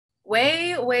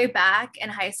way back in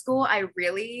high school, I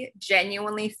really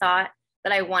genuinely thought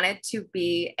that I wanted to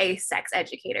be a sex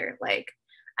educator. Like,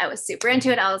 I was super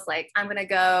into it. I was like, I'm going to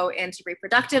go into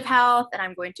reproductive health and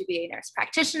I'm going to be a nurse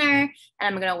practitioner and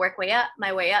I'm going to work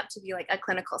my way up to be like a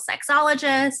clinical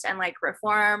sexologist and like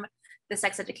reform the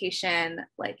sex education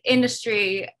like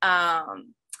industry.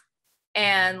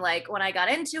 And like when I got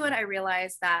into it, I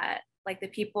realized that like the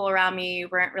people around me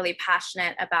weren't really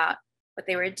passionate about what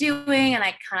they were doing, and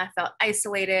I kind of felt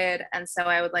isolated. And so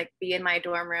I would like be in my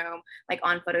dorm room like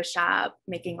on Photoshop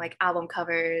making like album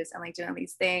covers and like doing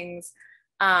these things.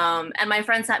 And my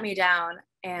friend sat me down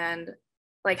and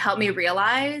like helped me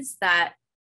realize that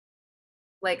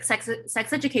like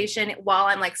sex education, while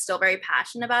I'm like still very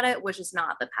passionate about it, was just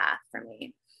not the path for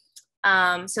me.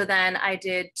 So then I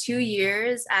did 2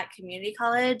 years at community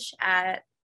college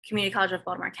of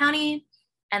Baltimore County.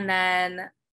 And then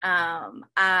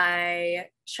I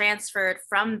transferred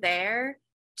from there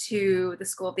to the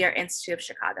School of the Art Institute of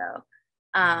Chicago.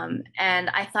 And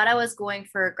I thought I was going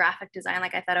for graphic design.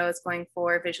 Like I thought I was going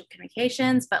for visual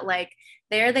communications, but like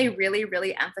there they really,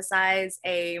 really emphasize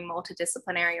a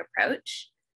multidisciplinary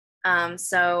approach.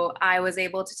 So I was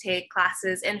able to take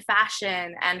classes in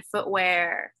fashion and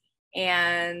footwear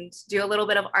and do a little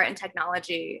bit of art and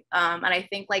technology. And I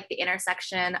think like the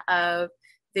intersection of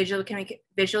visual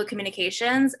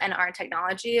communications and art and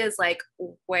technology is like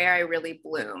where I really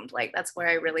bloomed. Like that's where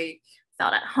I really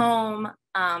felt at home,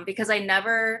 because I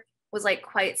never was like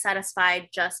quite satisfied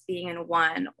just being in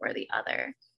one or the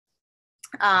other.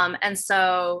 And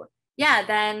so, yeah,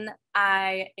 then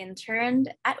I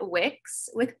interned at Wix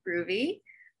with Bhroovi.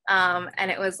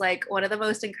 And it was like one of the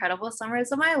most incredible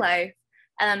summers of my life.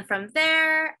 And then from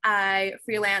there, I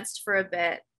freelanced for a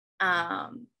bit,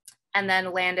 and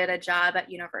then landed a job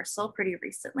at Universal pretty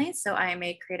recently. So I am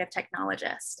a creative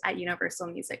technologist at Universal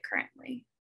Music currently.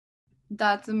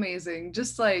 That's amazing.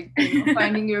 Just like,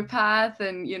 finding your path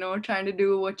and, trying to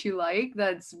do what you like.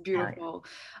 That's beautiful.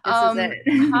 Oh, yeah. This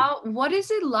is it. What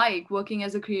is it like working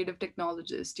as a creative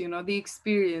technologist? The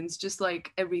experience, just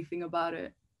like everything about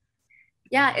it.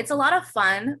 Yeah, it's a lot of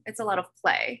fun. It's a lot of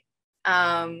play.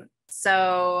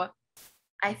 So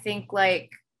I think like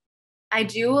I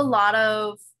do a lot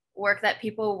of work that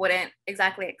people wouldn't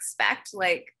exactly expect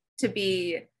like to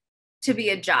be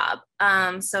a job.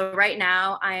 So right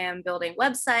now I am building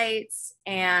websites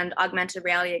and augmented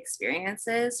reality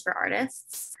experiences for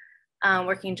artists,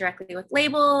 working directly with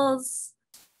labels.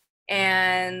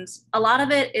 And a lot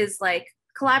of it is like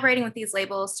collaborating with these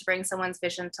labels to bring someone's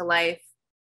vision to life,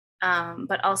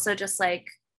 but also just like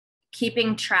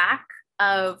keeping track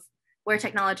of where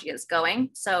technology is going.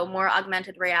 So more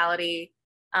augmented reality,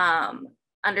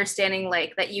 understanding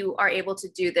like that you are able to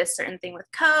do this certain thing with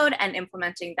code and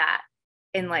implementing that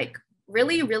in like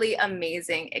really, really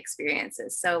amazing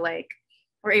experiences. So like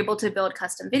we're able to build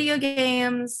custom video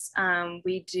games.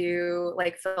 We do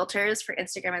like filters for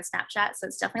Instagram and Snapchat. So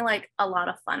it's definitely like a lot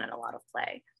of fun and a lot of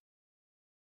play.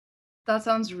 That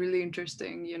sounds really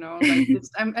interesting, like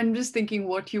I'm just thinking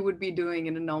what you would be doing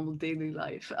in a normal daily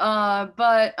life.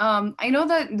 But I know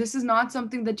that this is not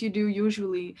something that you do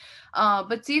usually.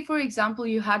 But say, for example,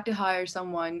 you had to hire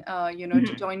someone,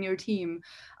 to join your team.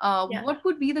 Yeah. What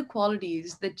would be the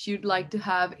qualities that you'd like to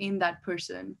have in that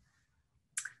person?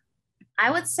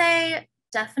 I would say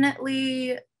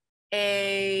definitely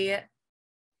a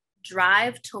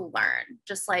drive to learn,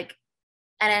 just like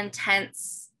an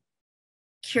intense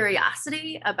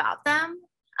curiosity about them,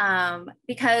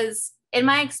 because in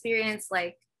my experience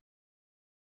like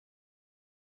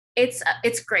it's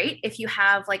great if you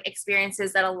have like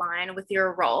experiences that align with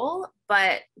your role,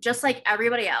 but just like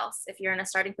everybody else, if you're in a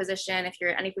starting position, if you're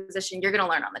in any position, you're going to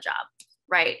learn on the job,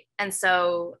 right? And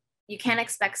so you can't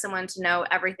expect someone to know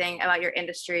everything about your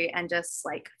industry and just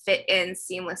like fit in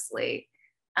seamlessly.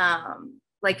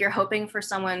 Like you're hoping for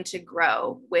someone to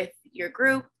grow with your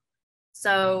group.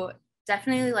 So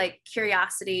definitely like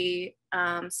curiosity,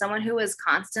 someone who is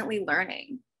constantly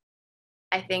learning.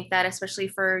 I think that especially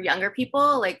for younger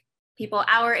people, like people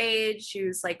our age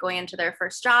who's like going into their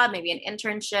first job, maybe an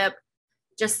internship,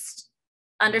 just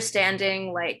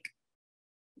understanding like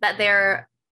that they're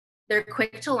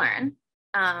quick to learn,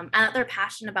 and that they're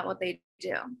passionate about what they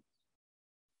do.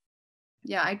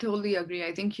 Yeah, I totally agree.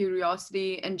 I think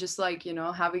curiosity and just like,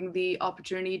 having the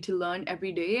opportunity to learn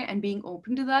every day and being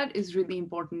open to that is really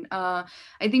important. I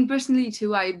think personally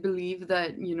too, I believe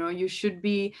that, you should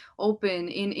be open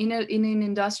in an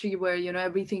industry where,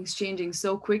 everything's changing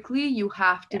so quickly. You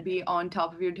have to Yeah. be on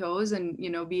top of your toes and,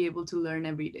 be able to learn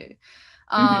every day.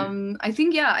 Mhm. I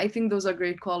think those are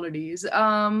great qualities.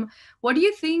 What do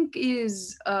you think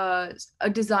is a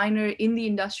designer in the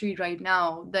industry right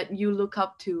now that you look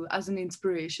up to as an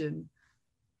inspiration?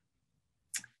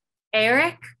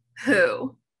 Eric,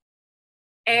 who?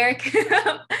 Eric.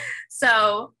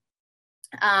 So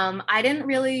I didn't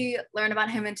really learn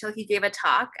about him until he gave a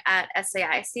talk at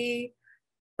SAIC,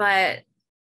 but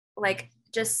like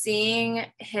just seeing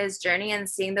his journey and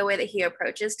seeing the way that he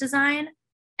approaches design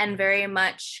and very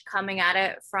much coming at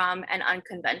it from an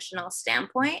unconventional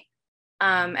standpoint,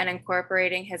 and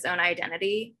incorporating his own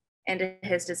identity into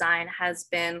his design has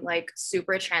been like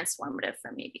super transformative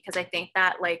for me, because I think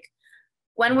that like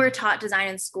when we're taught design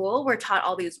in school, we're taught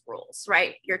all these rules,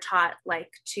 right? You're taught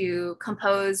like to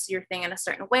compose your thing in a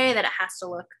certain way, that it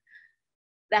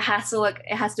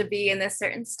has to be in this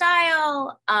certain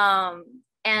style.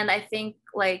 And I think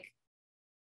like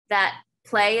that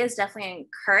play is definitely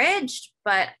encouraged,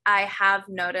 but I have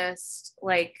noticed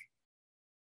like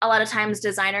a lot of times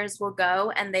designers will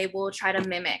go and they will try to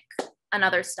mimic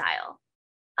another style.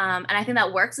 And I think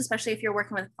that works, especially if you're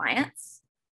working with clients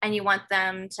and you want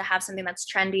them to have something that's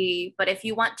trendy. But if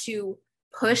you want to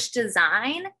push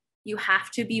design, you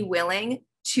have to be willing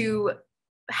to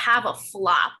have a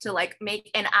flop, to like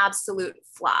make an absolute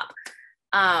flop.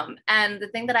 And the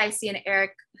thing that I see in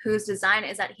Eric, whose design,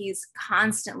 is that he's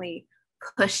constantly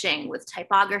pushing with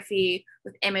typography,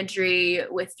 with imagery,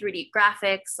 with 3D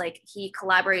graphics. Like he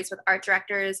collaborates with art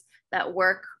directors that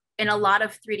work in a lot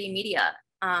of 3D media.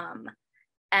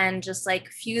 And just like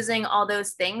fusing all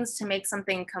those things to make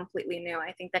something completely new.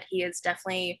 I think that he is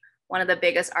definitely one of the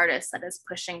biggest artists that is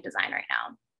pushing design right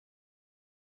now.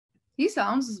 He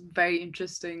sounds very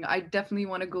interesting. I definitely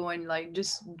want to go and like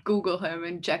just Google him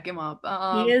and check him up.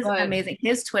 He is But amazing.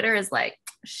 His Twitter is like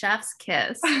chef's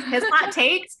kiss. His hot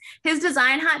takes, his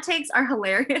design hot takes are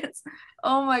hilarious.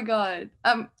 oh my God,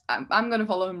 I'm gonna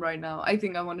follow him right now. I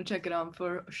think I want to check it out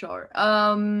for sure.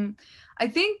 I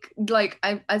think like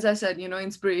as I said, you know,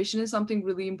 inspiration is something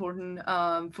really important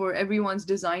for everyone's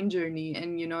design journey,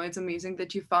 and you know, it's amazing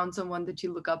that you found someone that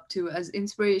you look up to as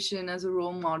inspiration, as a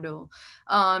role model.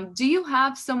 Do you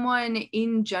have someone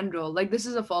in general, like this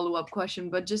is a follow-up question,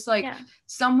 but just like Yeah.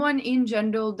 someone in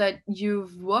general that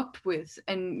you've worked with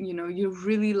and you know you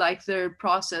really like their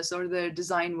process or their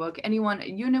design work? Anyone at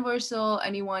Universal,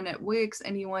 anyone at Wix,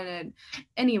 anyone at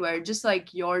anywhere, just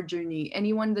like your journey,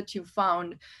 anyone that you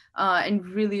found and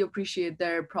really appreciate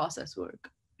their process work?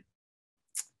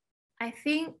 I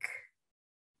think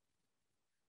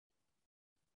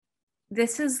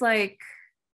this is like,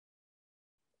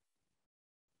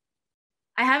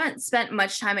 I haven't spent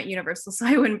much time at Universal, so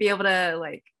I wouldn't be able to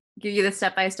like give you the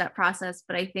step-by-step process,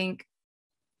 but I think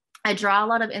I draw a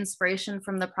lot of inspiration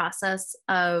from the process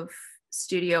of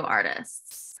studio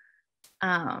artists.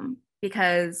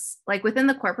 Because like within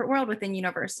the corporate world, within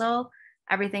Universal,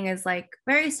 everything is like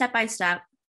very step-by-step.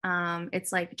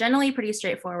 It's like generally pretty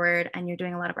straightforward and you're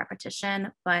doing a lot of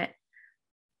repetition, but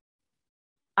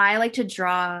I like to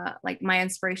draw like my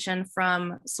inspiration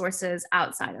from sources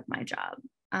outside of my job.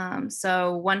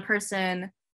 So one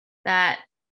person that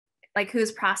like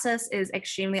whose process is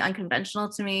extremely unconventional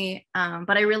to me,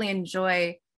 but I really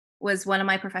enjoy, was one of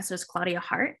my professors, Claudia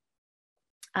Hart.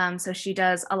 So she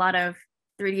does a lot of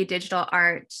 3D digital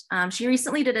art. She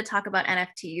recently did a talk about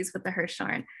NFTs with the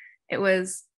Hirshhorn. It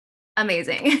was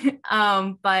amazing.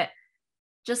 But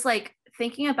just like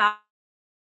thinking about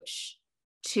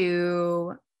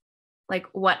to like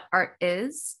what art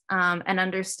is, and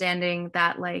understanding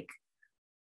that like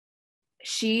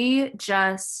she's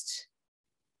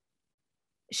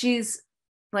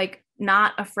like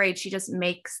not afraid. She just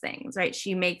makes things, right?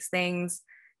 She makes things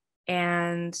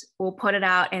and will put it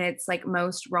out in its like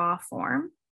most raw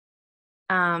form.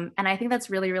 And I think that's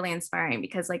really, really inspiring,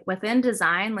 because like within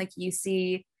design, like you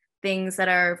see things that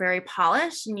are very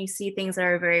polished and you see things that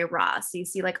are very raw. So you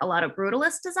see like a lot of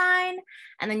brutalist design,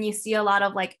 and then you see a lot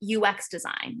of like UX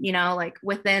design, you know, like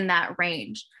within that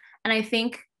range. And I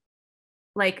think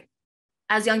like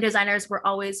as young designers, we're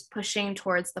always pushing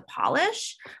towards the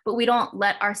polish, but we don't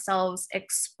let ourselves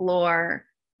explore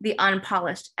the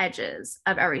unpolished edges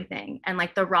of everything and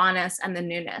like the rawness and the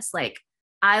newness. Like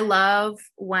I love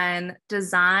when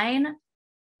design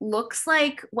looks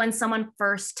like when someone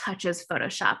first touches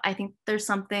Photoshop. I think there's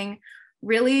something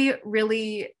really,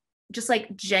 really just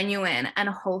like genuine and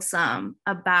wholesome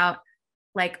about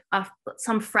like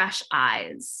some fresh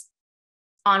eyes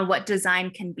on what design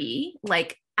can be,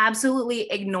 like absolutely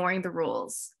ignoring the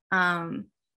rules. Yeah,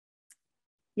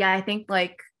 I think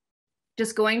like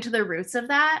just going to the roots of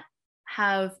that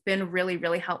have been really,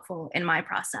 really helpful in my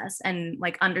process and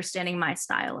like understanding my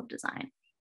style of design.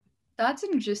 That's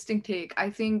an interesting take. I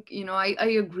think,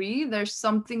 I agree. There's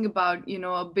something about,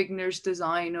 a beginner's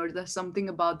design, or there's something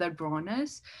about that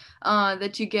rawness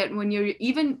that you get when you're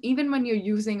even when you're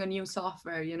using a new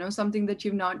software, something that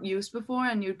you've not used before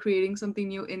and you're creating something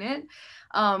new in it.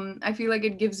 I feel like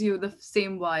it gives you the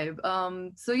same vibe.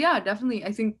 So yeah, definitely.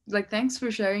 I think, like, thanks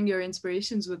for sharing your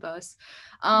inspirations with us.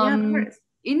 Yeah, of Um, course.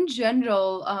 in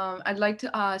general, I'd like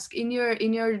to ask, in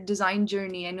your design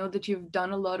journey, I know that you've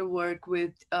done a lot of work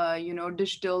with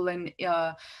digital and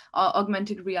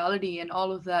augmented reality and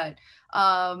all of that,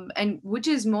 and which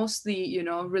is mostly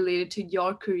related to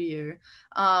your career.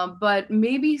 But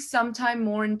maybe sometime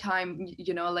more in time,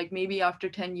 like maybe after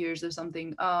 10 years or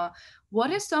something, what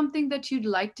is something that you'd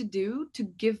like to do to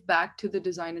give back to the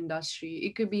design industry?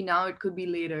 It could be now, it could be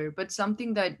later, but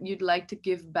something that you'd like to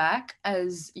give back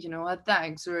as, a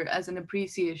thanks or as an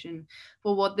appreciation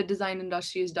for what the design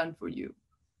industry has done for you.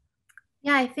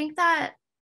 Yeah, I think that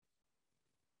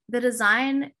the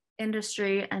design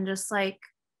industry and just like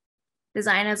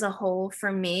design as a whole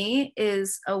for me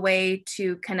is a way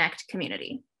to connect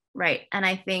community, right? And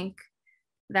I think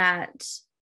that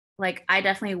like I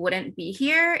definitely wouldn't be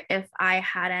here if I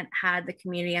hadn't had the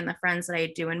community and the friends that I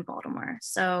do in Baltimore.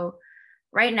 So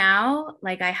right now,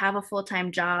 like I have a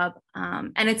full-time job,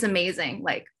 and it's amazing.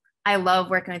 Like I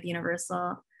love working with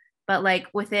Universal, but like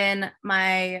within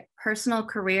my personal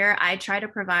career, I try to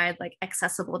provide like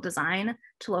accessible design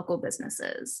to local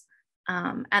businesses.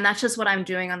 And that's just what I'm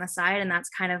doing on the side. And that's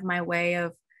kind of my way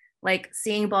of like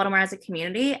seeing Baltimore as a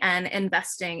community and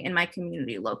investing in my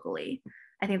community locally.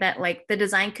 I think that like the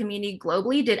design community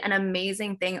globally did an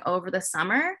amazing thing over the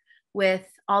summer with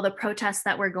all the protests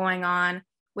that were going on,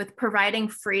 with providing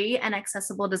free and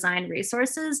accessible design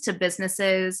resources to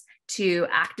businesses, to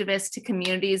activists, to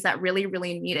communities that really,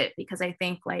 really need it. Because I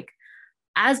think like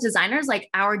as designers, like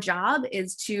our job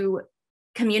is to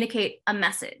communicate a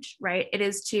message, right? It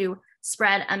is to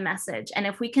spread a message. And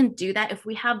if we can do that, if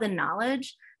we have the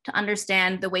knowledge to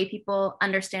understand the way people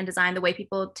understand design, the way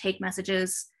people take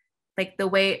messages, like the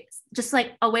way, just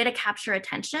like a way to capture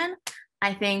attention,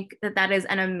 I think that that is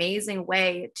an amazing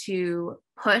way to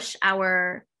push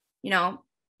our,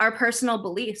 our personal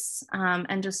beliefs,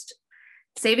 and just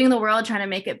saving the world, trying to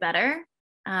make it better.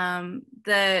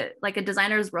 The like a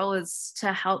designer's role is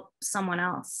to help someone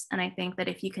else, and I think that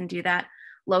if you can do that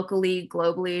locally,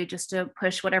 globally, just to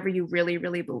push whatever you really,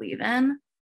 really believe in,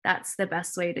 that's the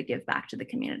best way to give back to the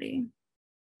community.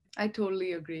 I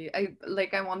totally agree. I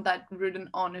want that written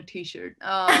on a t-shirt.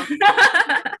 I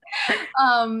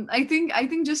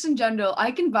think just in general,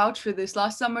 I can vouch for this.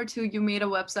 Last summer too, you made a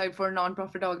website for a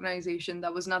nonprofit organization.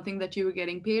 That was nothing that you were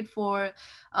getting paid for.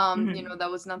 Mhm. That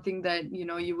was nothing that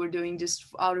you were doing just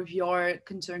out of your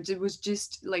concerns. It was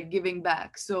just like giving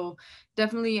back. So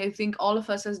definitely, I think all of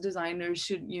us as designers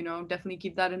should definitely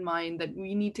keep that in mind, that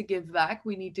we need to give back.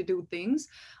 We need to do things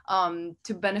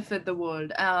to benefit the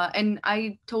world. And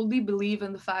I totally believe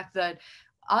in the fact that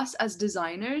us as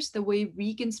designers, the way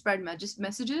we can spread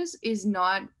messages is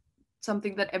not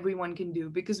something that everyone can do,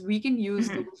 because we can use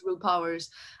Mhm. those willpowers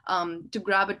to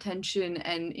grab attention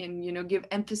and give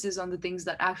emphasis on the things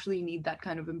that actually need that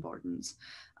kind of importance.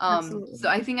 So Absolutely.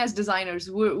 I think as designers,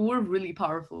 we're really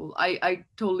powerful. I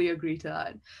totally agree to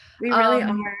that. We really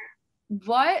um, are.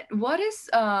 what is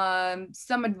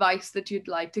some advice that you'd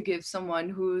like to give someone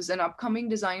who's an upcoming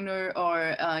designer,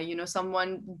 or someone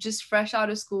just fresh out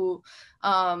of school,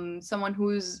 someone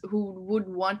who would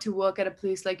want to work at a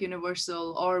place like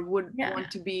Universal, or would Yeah.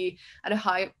 want to be at a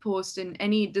high post in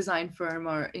any design firm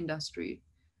or industry?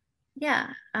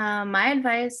 Yeah. My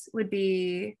advice would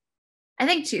be, I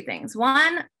think two things.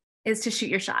 One is to shoot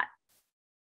your shot.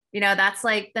 That's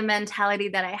like the mentality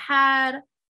that I had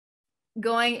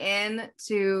going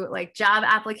into like job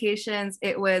applications.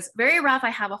 It was very rough. I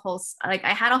had a whole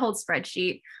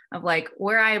spreadsheet of like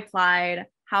where I applied,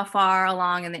 how far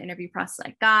along in the interview process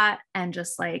I got, and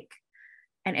just like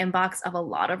an inbox of a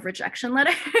lot of rejection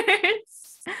letters.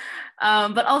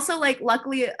 But also like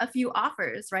luckily a few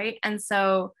offers, right? And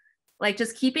so like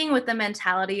just keeping with the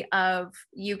mentality of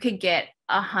you could get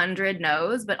 100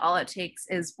 no's, but all it takes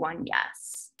is one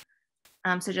yes.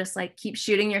 So just like keep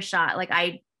shooting your shot.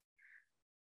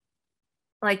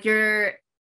 Like you're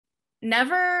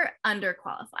never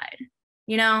underqualified,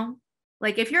 you know?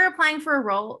 Like if you're applying for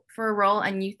a role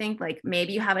and you think like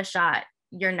maybe you have a shot,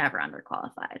 you're never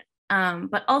underqualified.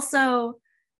 But also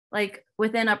like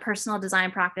within a personal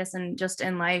design practice and just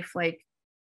in life, like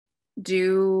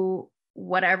do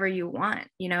whatever you want,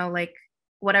 like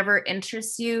whatever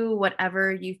interests you,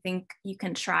 whatever you think you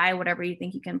can try, whatever you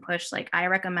think you can push. Like I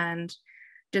recommend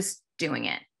just doing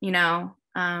it,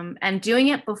 and doing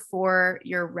it before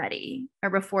you're ready or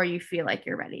before you feel like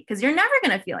you're ready, because you're never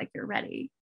going to feel like you're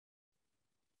ready.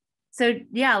 So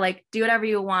yeah, like do whatever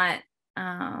you want,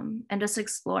 and just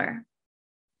explore.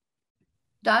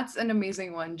 That's an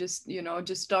amazing one. Just,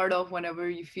 just start off whenever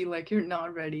you feel like you're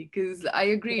not ready. Because I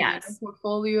agree, Yes.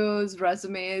 portfolios,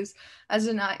 resumes, as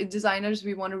designers,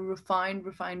 we want to refine,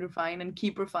 and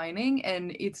keep refining.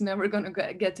 And it's never going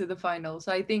to get to the final.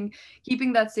 So I think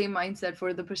keeping that same mindset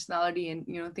for the personality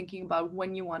and, thinking about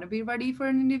when you want to be ready for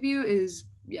an interview is,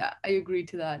 yeah, I agree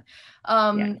to that.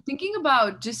 Yeah. Thinking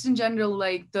about just in general,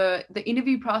 like the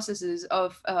interview processes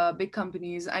of big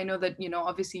companies. I know that,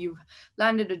 obviously you've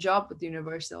landed a job with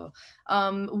Universal.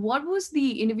 What was the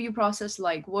interview process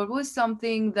like? What was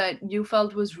something that you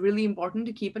felt was really important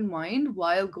to keep in mind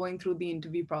while going through the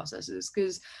interview processes?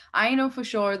 Because I know for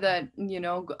sure that,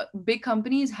 big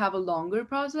companies have a longer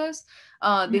process.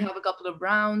 They have a couple of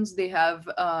rounds. They have,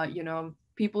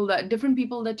 different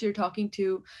people that you're talking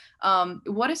to.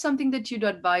 What is something that you'd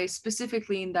advise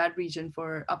specifically in that region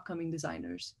for upcoming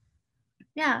designers?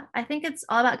 Yeah, I think it's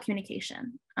all about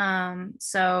communication.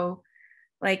 So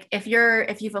like if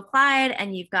you've applied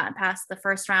and you've gotten past the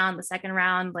first round, the second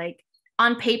round, like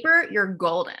on paper, you're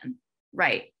golden,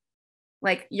 right?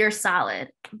 Like you're solid.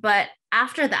 But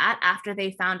after that, after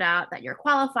they found out that you're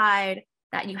qualified,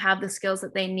 that you have the skills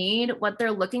that they need, what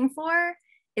they're looking for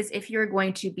is if you're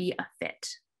going to be a fit,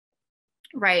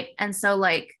 right? And so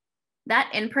like that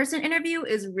in-person interview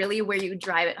is really where you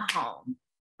drive it home,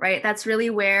 right? That's really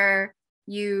where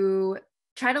you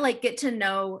try to like get to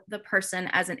know the person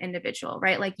as an individual,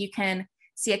 right? Like you can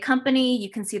see a company, you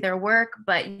can see their work,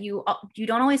 but you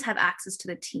don't always have access to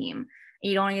the team.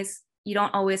 You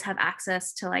don't always have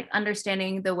access to like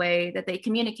understanding the way that they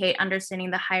communicate,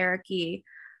 understanding the hierarchy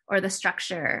or the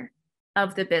structure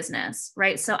of the business,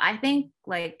 right? So I think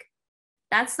like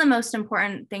that's the most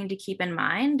important thing to keep in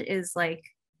mind is like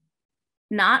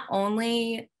not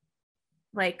only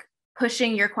like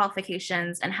pushing your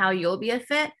qualifications and how you'll be a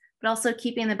fit, but also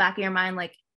keeping in the back of your mind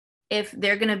like if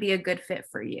they're going to be a good fit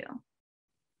for you.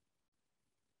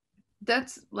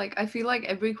 That's like, I feel like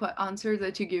every answer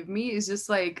that you give me is just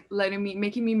like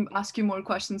making me ask you more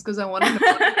questions because I want to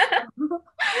know.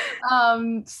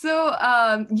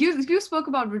 You spoke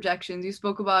about rejections. You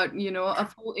spoke about, a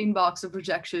full inbox of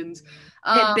rejections.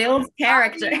 It builds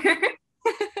character.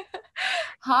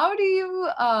 How do you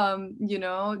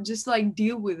just like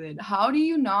deal with it? How do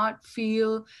you not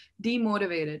feel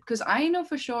demotivated? Because I know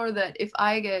for sure that if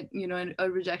I get a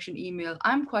rejection email,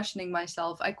 I'm questioning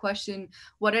myself. I question,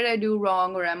 what did I do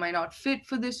wrong, or am I not fit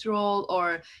for this role,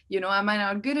 or am I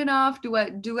not good enough? Do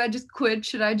I just quit?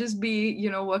 Should I just be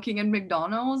working at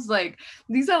McDonald's? Like,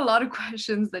 these are a lot of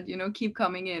questions that keep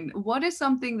coming in. What is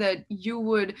something that you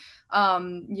would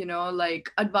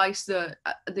like advise the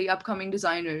upcoming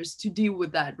designers to deal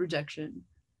with that rejection?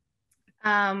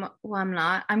 Well,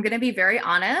 I'm going to be very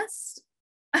honest.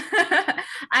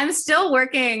 I'm still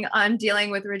working on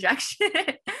dealing with rejection,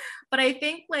 but I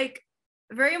think like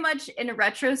very much in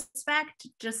retrospect,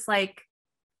 just like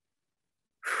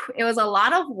it was a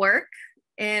lot of work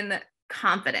in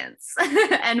confidence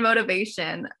and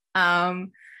motivation.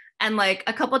 And like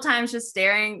a couple times just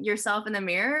staring yourself in the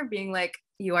mirror, being like,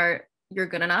 you're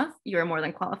good enough. You are more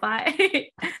than qualified.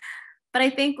 But I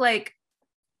think like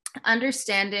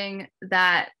understanding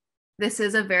that this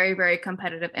is a very, very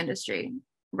competitive industry,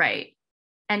 right?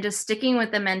 And just sticking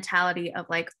with the mentality of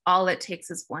like, all it takes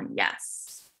is one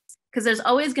yes. Because there's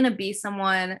always going to be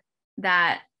someone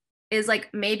that is like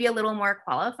maybe a little more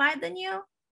qualified than you.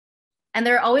 And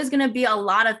there are always going to be a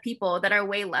lot of people that are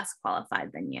way less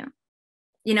qualified than you,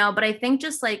 but I think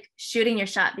just like shooting your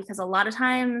shot, because a lot of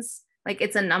times like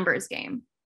it's a numbers game.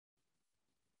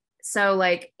 So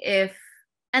like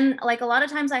and like a lot of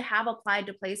times I have applied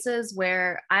to places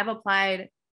where I've applied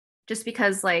just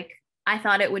because like I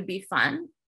thought it would be fun,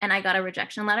 and I got a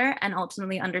rejection letter and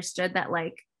ultimately understood that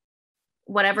like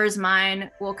whatever's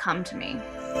mine will come to me.